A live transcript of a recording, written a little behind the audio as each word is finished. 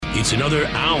It's another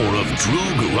hour of Drew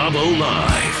Garabo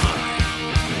Live.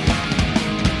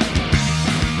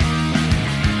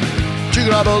 Drew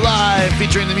Garabo Live,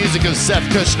 featuring the music of Seth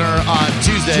Kushner on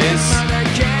Tuesdays.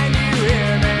 Can you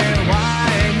hear me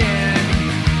whining?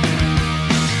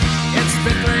 It's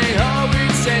been 3 whole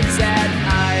weeks since that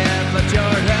I have left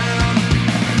your room.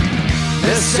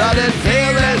 This sudden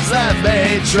feeling's left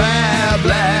me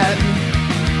trembling.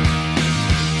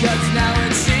 'Cause now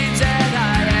it seems that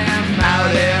I am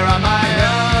Out here on my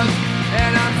own,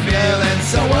 and I'm feeling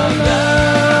so alone.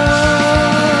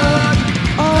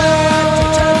 Glad to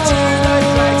turn to the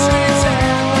crack streets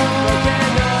and the broken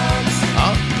homes.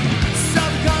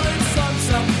 Some call it slums,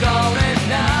 some call it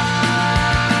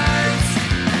nights.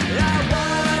 I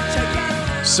wanna check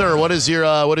out. Sir, what is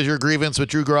your grievance with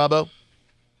Drew Garabo?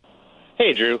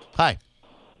 Hey, Drew. Hi.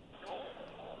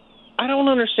 I don't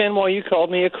understand why you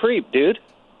called me a creep, dude.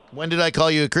 When did I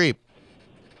call you a creep?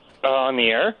 On the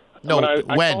air? No, I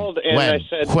when? called and When? I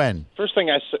said, When? First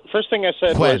thing I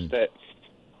said When? was that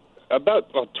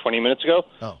about 20 minutes ago.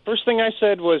 Oh. First thing I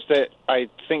said was that I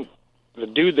think the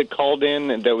dude that called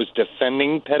in and that was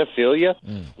defending pedophilia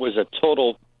was a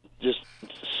total just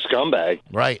scumbag.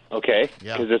 Right. Okay?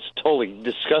 Yeah. Because it's totally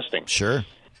disgusting. Sure.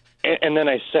 And then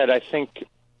I said, I think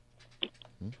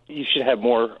you should have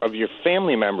more of your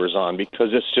family members on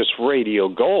because it's just radio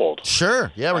gold.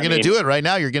 Sure. Yeah, we're going to do it right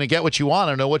now. You're going to get what you want.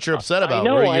 I don't know what you're upset about.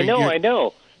 I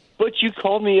know. But you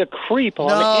called me a creep on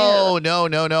the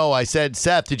air. No. I said,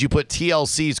 Seth, did you put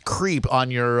TLC's Creep on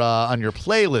your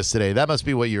playlist today? That must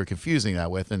be what you're confusing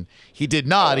that with. And he did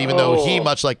not, even though he,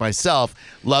 much like myself,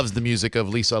 loves the music of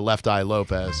Lisa Left Eye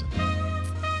Lopez.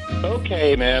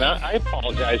 Okay, man. I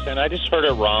apologize, then. I just heard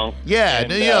it wrong. Yeah, And,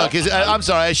 because I'm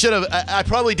sorry. I should have. I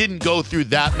probably didn't go through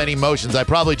that many motions. I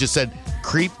probably just said,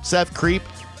 "Creep, Seth, creep."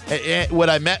 What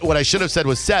I should have said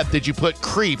was, Seth, did you put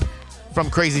Creep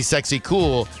from Crazy Sexy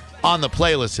Cool on the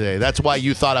playlist today? That's why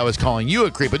you thought I was calling you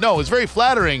a creep. But no, it was very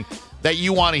flattering that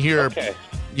you want to hear,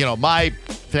 my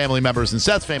family members and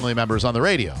Seth's family members on the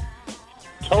radio.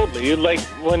 Totally. Like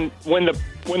when the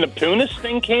Punis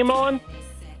thing came on,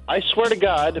 I swear to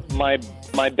God, my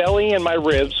belly and my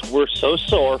ribs were so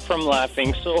sore from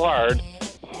laughing so hard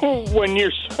when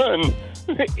your son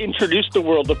introduced the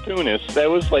world to Punis. That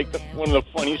was like one of the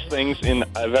funniest things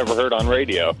I've ever heard on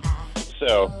radio.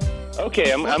 So,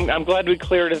 okay, I'm glad we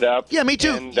cleared it up. Yeah, me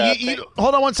too. And,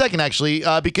 hold on one second, actually,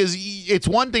 because it's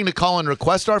one thing to call and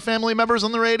request our family members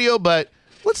on the radio, but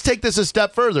let's take this a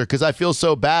step further because I feel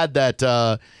so bad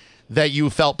that you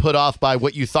felt put off by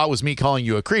what you thought was me calling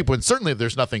you a creep, when certainly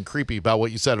there's nothing creepy about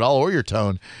what you said at all or your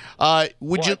tone. I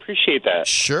appreciate that.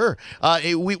 Sure.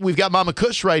 We've got Mama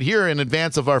Kush right here in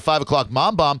advance of our 5 o'clock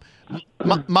Mom Bomb.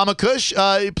 Mama Kush,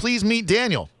 please meet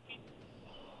Daniel.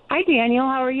 Hi, Daniel.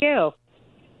 How are you?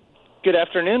 Good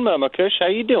afternoon, Mama Kush. How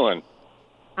you doing?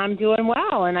 I'm doing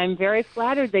well, and I'm very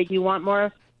flattered that you want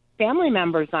more family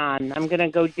members on. I'm going to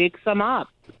go dig some up.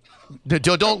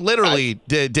 Don't literally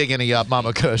dig any up,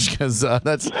 Mama Kush, because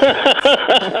that's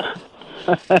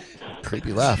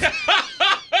creepy laugh.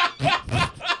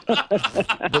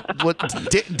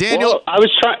 Daniel? Well, I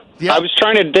was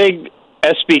trying to dig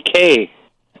SBK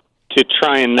to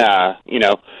try and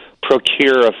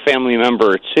procure a family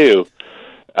member or two.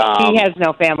 He has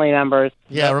no family members.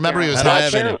 Yeah, remember he was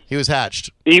hatched. He was hatched.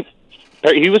 He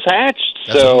was hatched.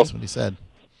 That's what he said.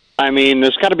 I mean,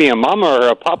 there's got to be a mama or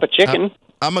a papa chicken.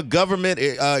 I'm a government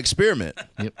experiment.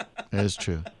 Yep, that is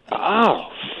true. Oh,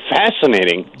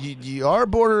 fascinating. You are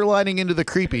borderlining into the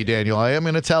creepy, Daniel. I am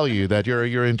going to tell you that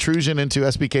your intrusion into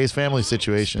SBK's family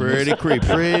situation Pretty creepy.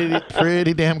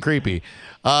 pretty damn creepy.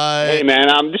 Hey, man,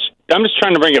 I'm just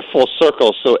trying to bring it full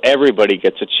circle so everybody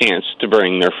gets a chance to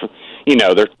bring their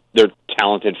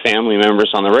talented family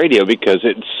members on the radio because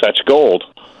it's such gold.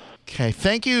 Okay,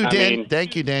 thank you,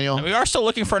 Thank you, Daniel. And we are still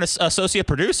looking for an associate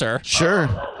producer. Sure.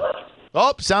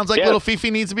 Oh, sounds like little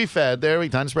Fifi needs to be fed. There, we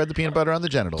time to spread the peanut butter on the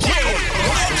genitals. It's 8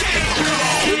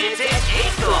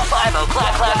 to 5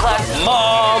 o'clock.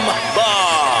 Mom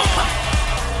Bomb.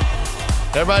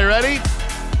 Everybody ready?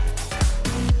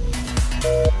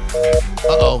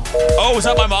 Uh-oh. Oh, is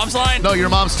that my mom's line? No, your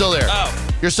mom's still there.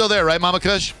 Oh. You're still there, right, Mama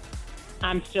Kush?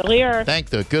 I'm still here. Thank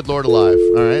the good Lord alive.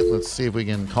 All right, let's see if we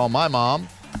can call my mom.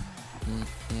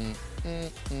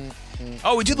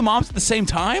 Oh, we do the moms at the same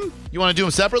time? You want to do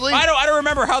them separately? I don't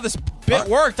remember how this bit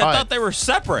worked. I thought they were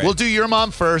separate. We'll do your mom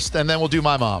first, and then we'll do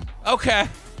my mom. Okay.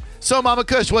 So, Mama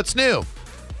Kush, what's new?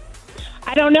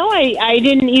 I don't know. I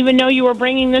didn't even know you were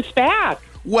bringing this back.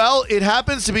 Well, it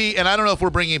happens to be, and I don't know if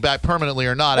we're bringing it back permanently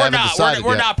or not. I haven't decided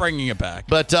We're yet. not bringing it back.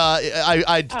 But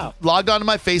I logged onto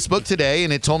my Facebook today,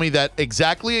 and it told me that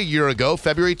exactly a year ago,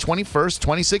 February 21st,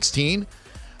 2016,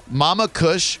 Mama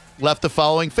Kush left the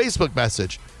following Facebook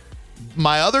message.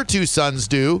 My other two sons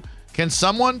do. Can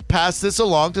someone pass this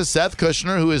along to Seth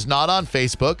Kushner, who is not on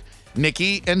Facebook?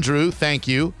 Nikki and Drew, thank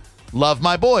you. Love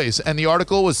my boys. And the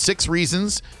article was 6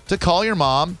 reasons to call your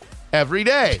mom every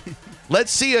day.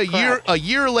 Let's see a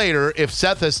year later if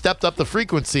Seth has stepped up the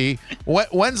frequency.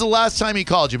 When's the last time he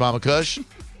called you, Mama Kush?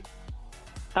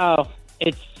 Oh,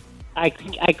 I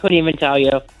couldn't even tell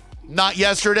you. Not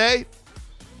yesterday?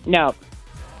 No,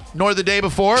 Nor the day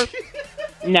before?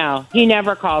 no, he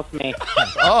never calls me.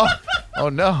 Oh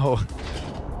no.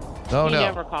 Oh He no.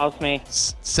 never calls me.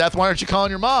 Seth, why aren't you calling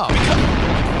your mom?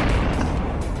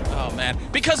 Oh, man.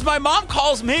 Because my mom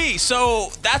calls me, so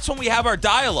that's when we have our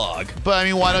dialogue. But I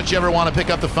mean, why don't you ever want to pick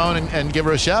up the phone and give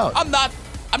her a shout? I'm not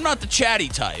the chatty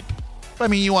type. I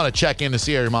mean, you want to check in to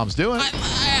see how your mom's doing.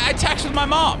 I text with my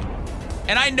mom.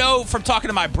 And I know from talking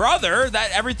to my brother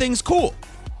that everything's cool.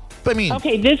 But I mean,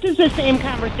 Okay, this is the same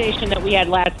conversation that we had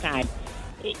last time.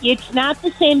 It's not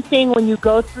the same thing when you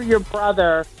go through your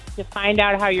brother to find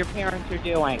out how your parents are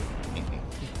doing.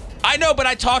 I know, but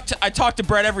I talk to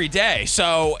Brett every day.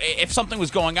 So if something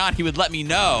was going on, he would let me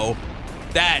know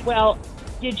that. Well,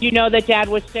 did you know that Dad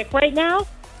was sick right now?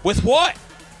 With what?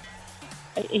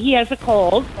 He has a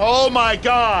cold. oh my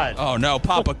God. Oh, no,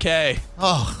 Papa K.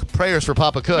 Oh, prayers for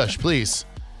Papa Kush, please.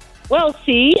 Well,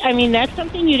 see, I mean, that's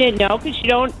something you didn't know because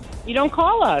you don't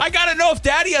call us. I got to know if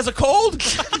Daddy has a cold.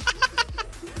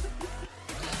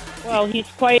 Well, he's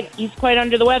quite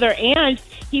under the weather, and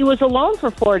he was alone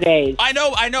for 4 days. I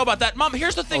know about that. Mom,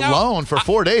 here's the thing. Alone for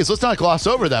 4 days. Let's not gloss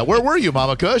over that. Where were you,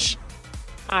 Mama Kush?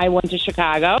 I went to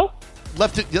Chicago.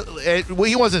 Left it. Well,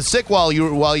 he wasn't sick while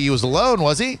he was alone,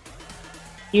 was he?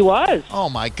 He was. Oh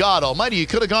my God Almighty! You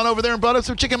could have gone over there and brought up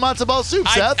some chicken matzo ball soup,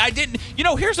 Seth. I didn't. You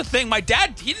know, here's the thing. My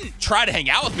dad, he didn't try to hang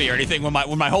out with me or anything when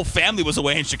my whole family was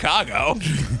away in Chicago.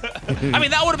 I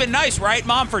mean, that would have been nice, right,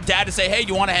 Mom, for Dad to say, "Hey,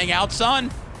 you want to hang out, son?"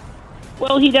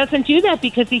 Well, he doesn't do that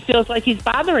because he feels like he's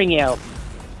bothering you.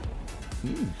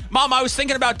 Mom, I was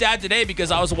thinking about Dad today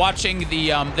because I was watching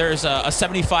there's a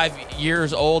 75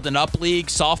 years old and up league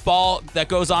softball that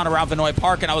goes on around Vinoy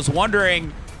Park, and I was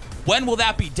wondering, when will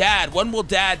that be Dad? When will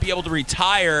Dad be able to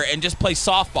retire and just play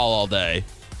softball all day?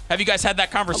 Have you guys had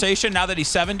that conversation now that he's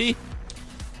 70?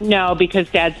 No, because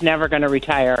Dad's never going to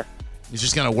retire. He's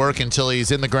just gonna work until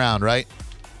he's in the ground, right?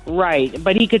 Right,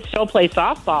 but he could still play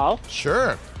softball.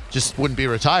 Sure. Just wouldn't be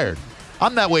retired.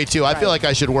 I'm that way too. I feel like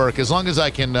I should work as long as I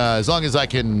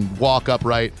can walk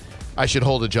upright. I should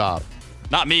hold a job.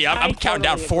 Not me. I'm counting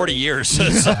down totally 40 agree. years.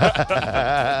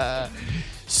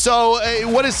 So,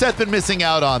 what has Seth been missing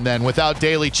out on then without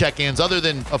daily check-ins, other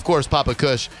than, of course, Papa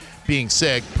Kush being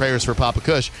sick? Prayers for Papa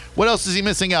Kush. What else is he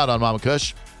missing out on, Mama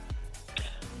Kush?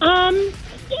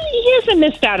 He hasn't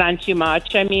missed out on too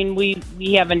much. I mean, we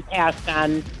haven't passed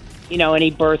on,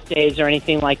 any birthdays or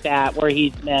anything like that where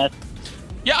he's missed.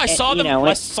 Yeah, I saw them. you know,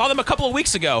 I it- saw them a couple of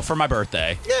weeks ago for my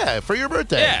birthday. Yeah, for your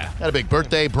birthday. Yeah. Had a big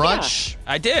birthday brunch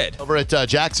I did. over at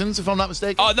Jackson's, if I'm not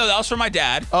mistaken. Oh no, that was for my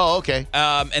dad. Oh, okay.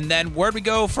 And then where'd we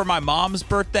go for my mom's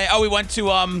birthday? Oh, we went to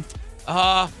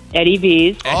Eddie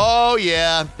V's. Oh,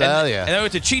 yeah. and, Oh, and yeah. then we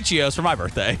went to Chichio's for my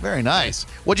birthday. Very nice.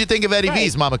 What'd you think of Eddie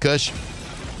V's, Mama Kush?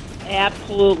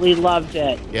 Absolutely loved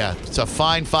it. Yeah, it's a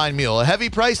fine, fine meal. A heavy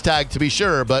price tag, to be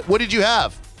sure, but what did you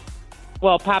have?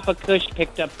 Well, Papa Kush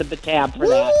picked up the tab for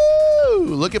that. Woo!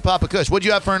 Look at Papa Kush. What'd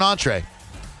you have for an entree?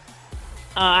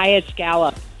 I had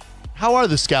scallops. How are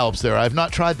the scallops there? I've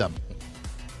not tried them.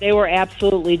 They were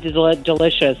absolutely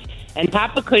delicious. And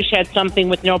Papa Kush had something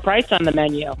with no price on the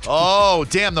menu. Oh,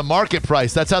 damn, the market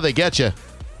price. That's how they get you.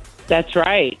 That's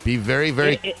right. Be very,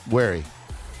 very wary.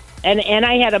 And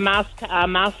I had a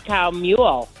Moscow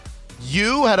Mule.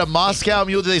 You had a Moscow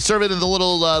Mule. Did they serve it in the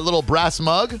little brass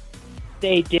mug?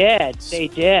 They did. They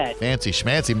did. Fancy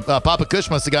schmancy. Papa Kush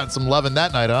must have gotten some loving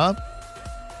that night, huh?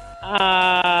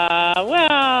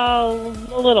 Well,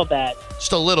 a little bit.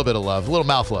 Just a little bit of love. A little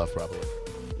mouth love, probably.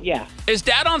 Yeah. Is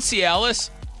Dad on Cialis?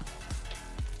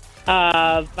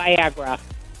 Viagra.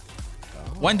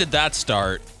 When did that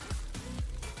start?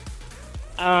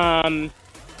 Not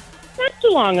too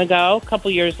long ago, a couple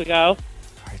years ago.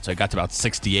 All right, so I got to about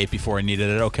 68 before I needed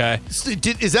it. Okay.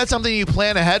 Is that something you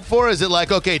plan ahead for? Is it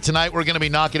like, okay, tonight we're going to be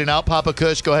knocking it out, Papa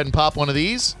Kush, go ahead and pop one of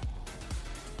these?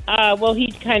 Well,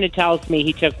 he kind of tells me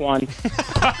he took one.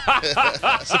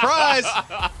 Surprise!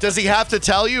 Does he have to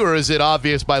tell you, or is it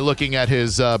obvious by looking at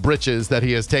his britches that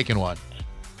he has taken one?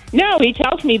 No, he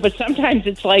tells me, but sometimes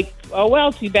it's like, oh,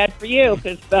 well, too bad for you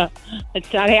because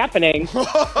it's not happening.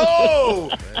 Oh,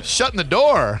 shutting the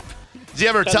door. Does he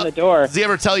ever Shutting the door. Does he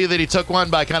ever tell you that he took one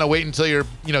by kind of waiting until you're,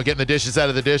 getting the dishes out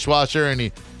of the dishwasher, and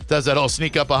he does that whole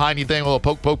sneak up behind you thing, a little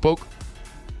poke, poke, poke?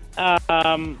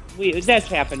 That's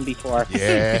happened before.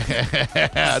 Yeah,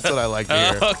 that's what I like to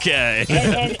hear.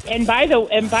 Okay. And by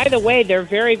the way, they're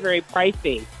very, very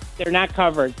pricey. They're not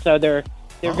covered, so they're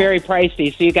very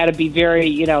pricey. So you got to be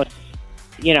very,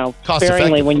 Cost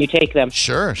sparingly effective. when you take them.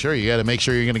 Sure. You got to make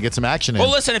sure you're going to get some action in.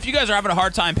 Well, listen, if you guys are having a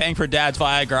hard time paying for Dad's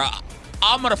Viagra,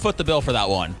 I'm going to foot the bill for that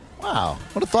one. Wow,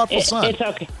 what a thoughtful son. It's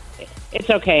okay. It's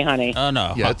okay, honey. Oh,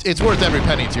 no. Yeah, it's worth every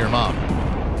penny to your mom.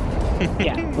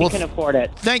 Yeah, we can afford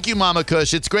it. Thank you, Mama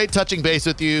Kush. It's great touching base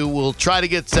with you. We'll try to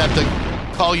get Seth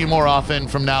to call you more often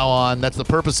from now on. That's the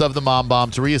purpose of the Mom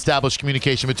Bomb, to reestablish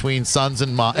communication between sons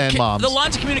and moms. The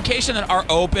lines of communication that are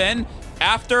open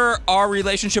after our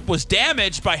relationship was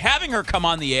damaged by having her come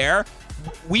on the air.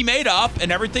 We made up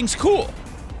and everything's cool.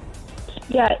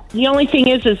 Yeah, the only thing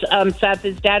is Seth,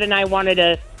 is Dad and I wanted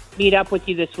to meet up with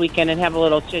you this weekend and have a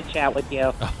little chit chat with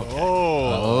you.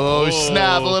 Oh,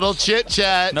 snap, a little chit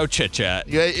chat. No chit chat.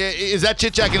 Yeah, is that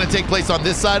chit chat going to take place on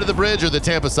this side of the bridge or the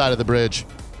Tampa side of the bridge?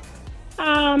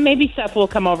 Maybe Seth will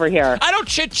come over here. I don't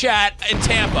chit chat in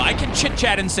Tampa. I can chit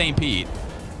chat in St. Pete.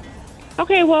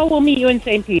 Okay, well, we'll meet you in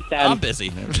St. Pete then. I'm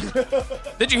busy.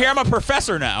 Did you hear I'm a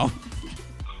professor now?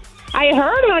 I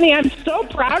heard, honey. I'm so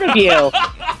proud of you.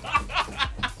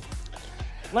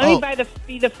 Let me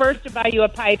be the first to buy you a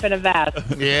pipe and a vest.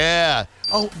 Yeah.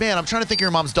 Oh, man, I'm trying to think of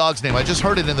your mom's dog's name. I just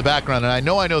heard it in the background, and I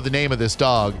know the name of this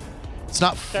dog. It's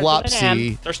not with an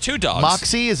Flopsy. There's two dogs.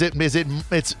 Moxie? It's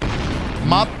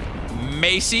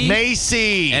Macy.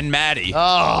 Macy. And Maddie.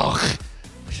 Oh,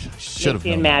 should have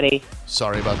Macy and known. Maddie.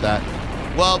 Sorry about that.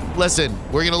 Well, listen,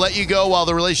 we're going to let you go while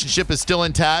the relationship is still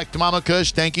intact. Mama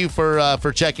Kush, thank you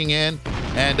for checking in,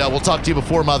 and we'll talk to you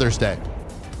before Mother's Day.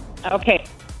 Okay.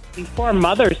 Before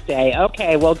Mother's Day.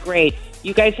 Okay, well, great.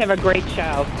 You guys have a great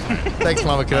show. Thanks,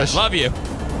 Mama Kush. Love you.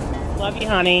 Love you,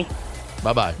 honey.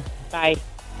 Bye-bye. Bye.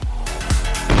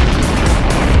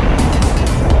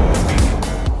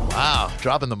 Wow,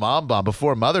 dropping the mom bomb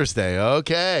before Mother's Day.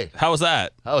 Okay. How was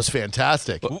that? That was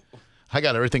fantastic. I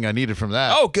got everything I needed from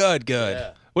that. Oh, good.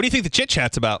 Yeah. What do you think the chit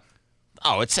chat's about?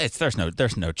 Oh,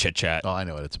 there's no chit chat. Oh, I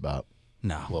know what it's about.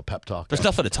 No. A little pep talk. There's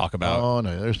nothing to talk about. Oh,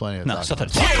 no, there's plenty of No, talk stuff to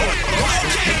about. talk about.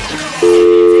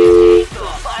 50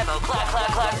 clack,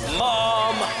 clack, clack.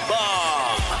 Mom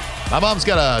Bomb. My mom's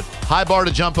got a high bar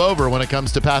to jump over when it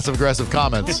comes to passive-aggressive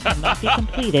comments. Must be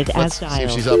completed Let's see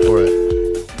if she's up for it.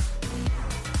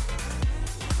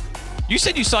 You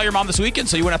said you saw your mom this weekend,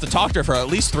 so you wouldn't have to talk to her for at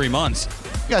least 3 months.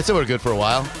 Yeah, I said we're good for a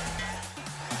while.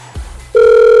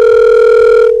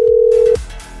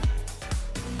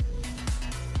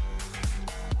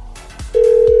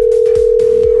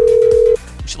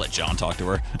 We should let John talk to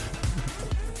her.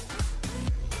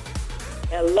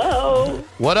 Hello.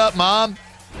 What up, Mom?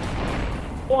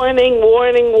 Warning,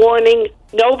 warning, warning.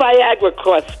 No Viagra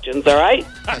questions, all right?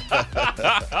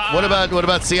 What about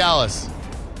Cialis?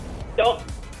 Don't.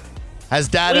 Has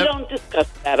Dad We don't discuss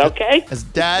that, okay? has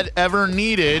Dad ever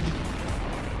needed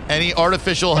any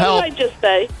artificial What help? did I just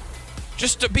say?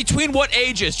 Just between what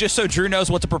ages, just so Drew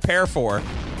knows what to prepare for.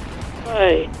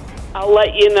 Hey, I'll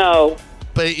let you know.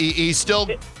 But he's still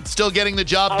getting the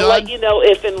job I'll done? let you know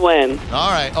if and when.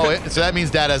 All right. Oh, so that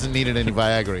means Dad hasn't needed any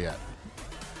Viagra yet.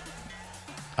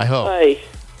 I hope. Hey.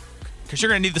 Because you're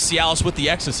going to need the Cialis with the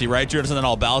ecstasy, right? Drew, doesn't that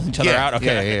all balance each other out?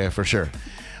 Okay. Yeah, for sure.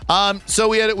 So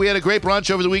we had a great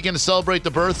brunch over the weekend to celebrate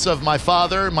the births of my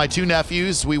father and my two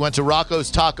nephews. We went to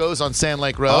Rocco's Tacos on Sand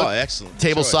Lake Road. Oh, excellent.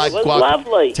 Tableside It was guac.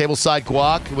 lovely. Tableside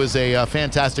guac. It was a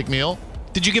fantastic meal.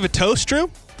 Did you give a toast, Drew?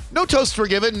 No toasts were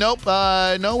given. Nope.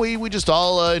 No, we just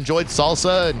all enjoyed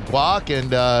salsa and guac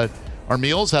and our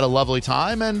meals. Had a lovely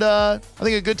time, and I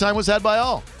think a good time was had by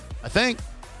all. I think.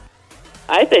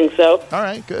 I think so. All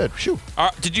right, good. Phew.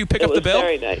 Did you pick It up was the bill?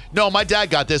 very nice. No, my dad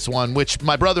got this one, which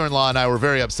my brother-in-law and I were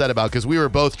very upset about because we were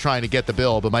both trying to get the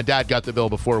bill, but my dad got the bill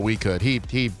before we could. He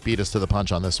beat us to the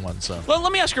punch on this one. So Well,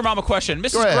 let me ask your mom a question.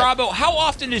 Mrs. Go ahead. Garabo, how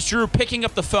often is Drew picking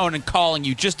up the phone and calling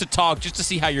you just to talk, just to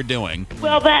see how you're doing?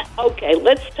 Well, okay,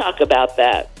 let's talk about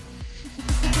that.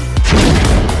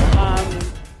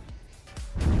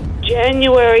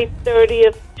 January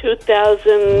 30th,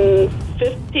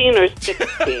 2015 or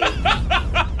 16?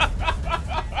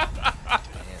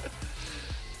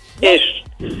 Ish.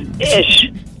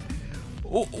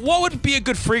 What would be a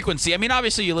good frequency? I mean,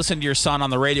 obviously you listen to your son on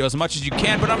the radio as much as you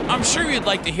can, but I'm sure you'd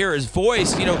like to hear his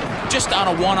voice, just on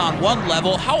a one-on-one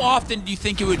level. How often do you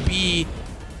think it would be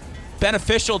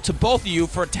beneficial to both of you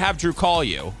to have Drew call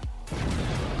you?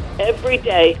 Every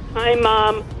day. Hi,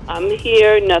 Mom. I'm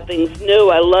here. Nothing's new.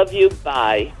 I love you.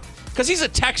 Bye. Because he's a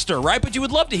texter, right? But you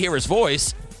would love to hear his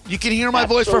voice. You can hear my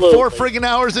voice for Absolutely. 4 friggin'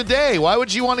 hours a day. Why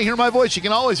would you want to hear my voice? You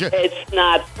can always hear. It's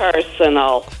not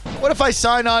personal. What if I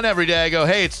sign on every day? I go,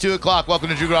 hey, it's 2 o'clock. Welcome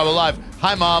to Drew Garabo Live.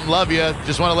 Hi, Mom. Love you.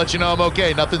 Just want to let you know I'm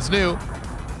okay. Nothing's new.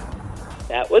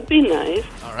 That would be nice.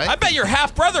 All right. I bet your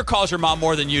half brother calls your mom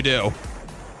more than you do.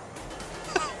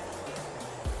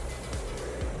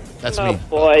 That's Oh, me.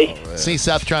 boy. See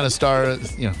Seth trying to star,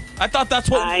 I thought that's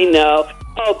what. I know.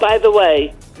 Oh, by the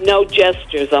way, no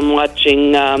gestures. I'm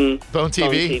watching Bone TV. Bone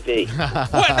TV.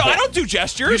 What? No, I don't do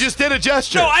gestures. You just did a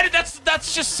gesture. No,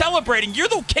 that's just celebrating. You're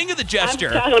the king of the I'm gesture.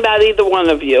 talking about either one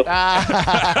of you.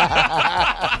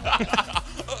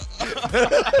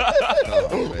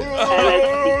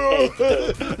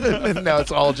 No,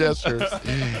 it's all gestures.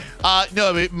 No,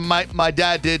 I mean, my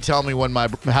dad did tell me when my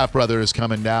half brother is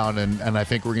coming down, and I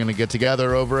think we're gonna get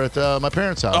together over at my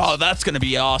parents' house. Oh, that's gonna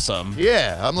be awesome.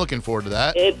 Yeah, I'm looking forward to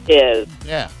that. It is.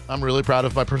 Yeah, I'm really proud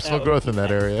of my personal growth in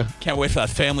that area. Can't wait for that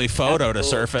family photo to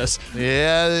surface.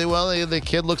 Yeah, well, the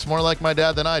kid looks more like my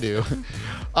dad than I do.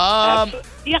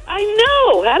 Yeah, I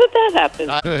know. How did that happen?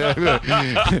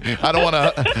 I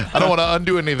don't want to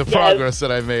undo any of the progress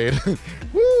that I made.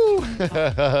 Woo!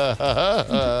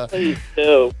 Please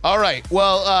do. All right.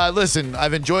 Well, listen,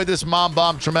 I've enjoyed this mom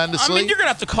bomb I tremendously. mean, you're gonna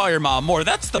have to call your mom more.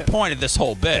 That's the point of this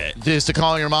whole bit. Just to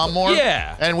call your mom more?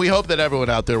 Yeah. And we hope that everyone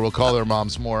out there will call their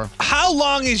moms more. How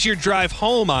long is your drive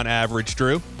home on average,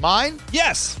 Drew? Mine?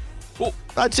 Yes. Well,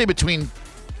 I'd say between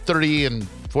 30 and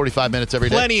 45 minutes every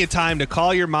day. Plenty of time to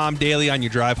call your mom daily on your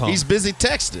drive home. He's busy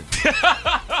texting.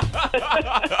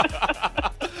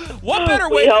 What better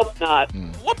We way? hope not.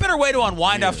 What better way to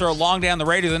unwind after a long day on the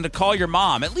radio than to call your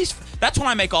mom? At least that's when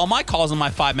I make all my calls on my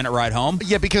 5-minute ride home.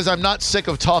 Yeah, because I'm not sick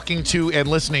of talking to and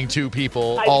listening to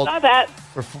people I all. saw that.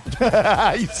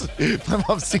 My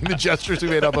mom's seen the gestures we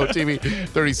made up on TV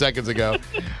 30 seconds ago.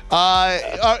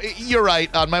 You're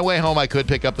right. On my way home, I could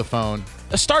pick up the phone.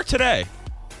 Start today.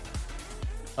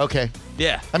 Okay.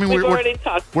 Yeah. I mean, We've we're already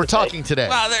talked. we're today. talking today.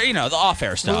 Well, there, the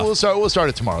off-air stuff. We'll start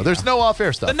it tomorrow. There's no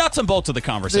off-air stuff. The nuts and bolts of the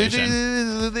conversation.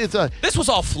 This was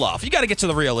all fluff. You got to get to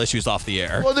the real issues off the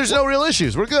air. Well, there's no real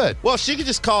issues. We're good. Well, she could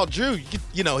just call Drew.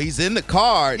 He's in the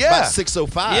car at Yeah. about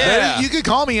 6:05. Yeah. You could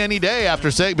call me any day after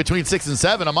between 6 and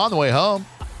 7. I'm on the way home.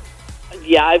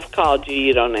 Yeah, I've called you.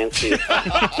 You don't answer your phone.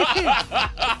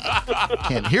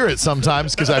 Can't hear it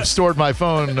sometimes because I've stored my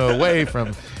phone away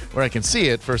from where I can see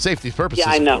it for safety purposes.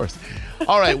 Yeah, I know. Of course.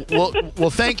 All right. Well,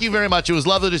 thank you very much. It was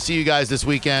lovely to see you guys this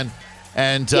weekend.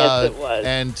 And Yes, it was.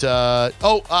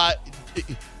 well,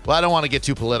 I don't want to get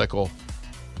too political,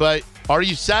 but are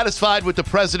you satisfied with the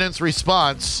president's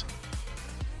response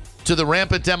to the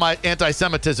rampant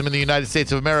anti-Semitism in the United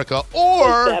States of America, Is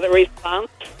that a response?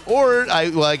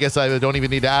 I guess I don't even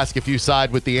need to ask if you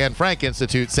side with the Anne Frank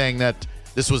Institute saying that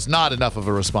this was not enough of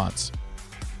a response.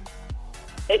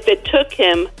 If it took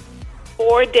him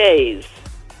 4 days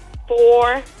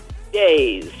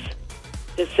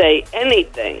to say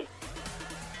anything,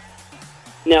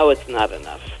 no, it's not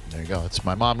enough. There you go. It's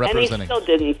my mom And he representing. still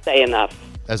didn't say enough.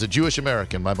 As a Jewish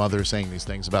American, my mother is saying these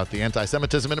things about the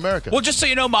anti-Semitism in America. Well, just so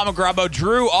you know, Mama Grabo,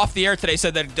 Drew off the air today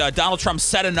said that Donald Trump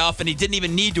said enough and he didn't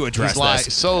even need to address He's lying.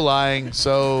 this. So lying.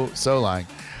 So lying.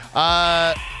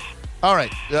 All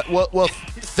right. Well,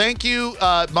 thank you,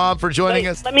 Mom, for joining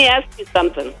us. Let me ask you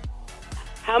something.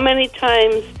 How many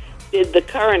times did the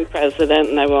current president,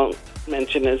 and I won't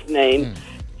mention his name,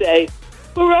 say,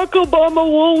 Barack Obama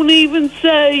won't even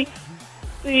say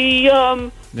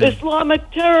the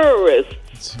Islamic terrorists?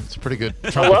 It's a pretty good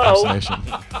Trump Hello? impersonation.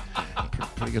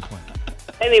 Pretty good point.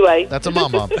 Anyway. That's a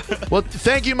mom. Well,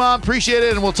 thank you, Mom. Appreciate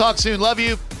it, and we'll talk soon. Love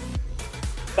you.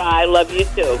 Bye. Love you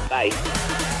too. Bye.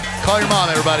 Call your mom,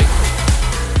 everybody.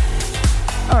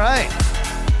 All right.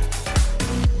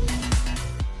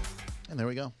 And there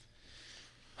we go.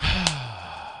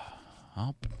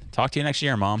 I'll talk to you next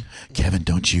year, Mom. Kevin,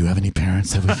 don't you have any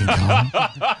parents that we can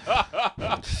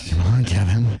call? Come on,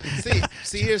 Kevin.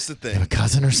 See, here's the thing. Have a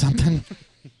cousin or something?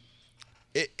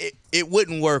 It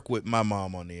wouldn't work with my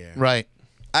mom on the air. Right.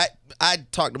 I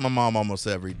talk to my mom almost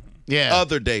every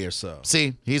other day or so.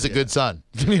 See, he's a good son.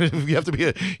 you have to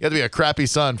be a crappy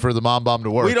son for the mom bomb to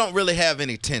work. We don't really have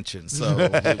any tension, so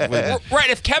Right,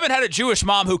 if Kevin had a Jewish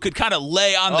mom who could kind of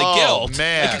lay on the guilt,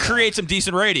 man. it could create some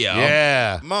decent radio.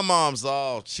 Yeah. my mom's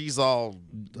she's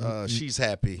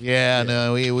happy. Yeah,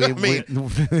 no, we I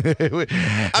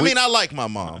mean, I like my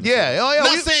mom. Yeah, oh, yeah.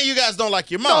 Not saying you guys don't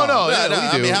like your mom. No, yeah, we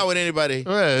I do. mean, how would anybody?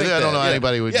 Yeah, think I don't that? know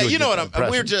anybody would. Yeah, would you know get what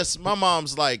impression. we're just. My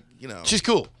mom's like, She's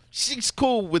cool. she's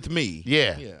cool with me.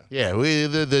 Yeah.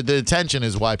 The attention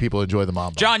is why people enjoy the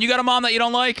mom bomb. John, you got a mom that you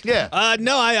don't like? Yeah.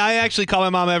 No, I actually call my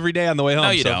mom every day on the way home. No,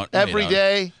 you don't. Every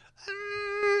day.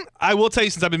 I will tell you,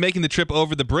 since I've been making the trip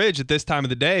over the bridge at this time of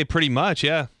the day, pretty much,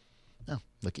 yeah.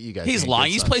 Look at you guys. He's being lying.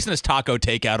 good He's sons. placing his taco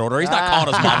takeout order. He's not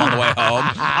calling his mom on the way home.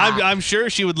 I'm sure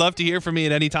she would love to hear from me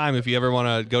at any time if you ever want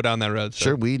to go down that road. So.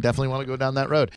 Sure, we definitely want to go down that road.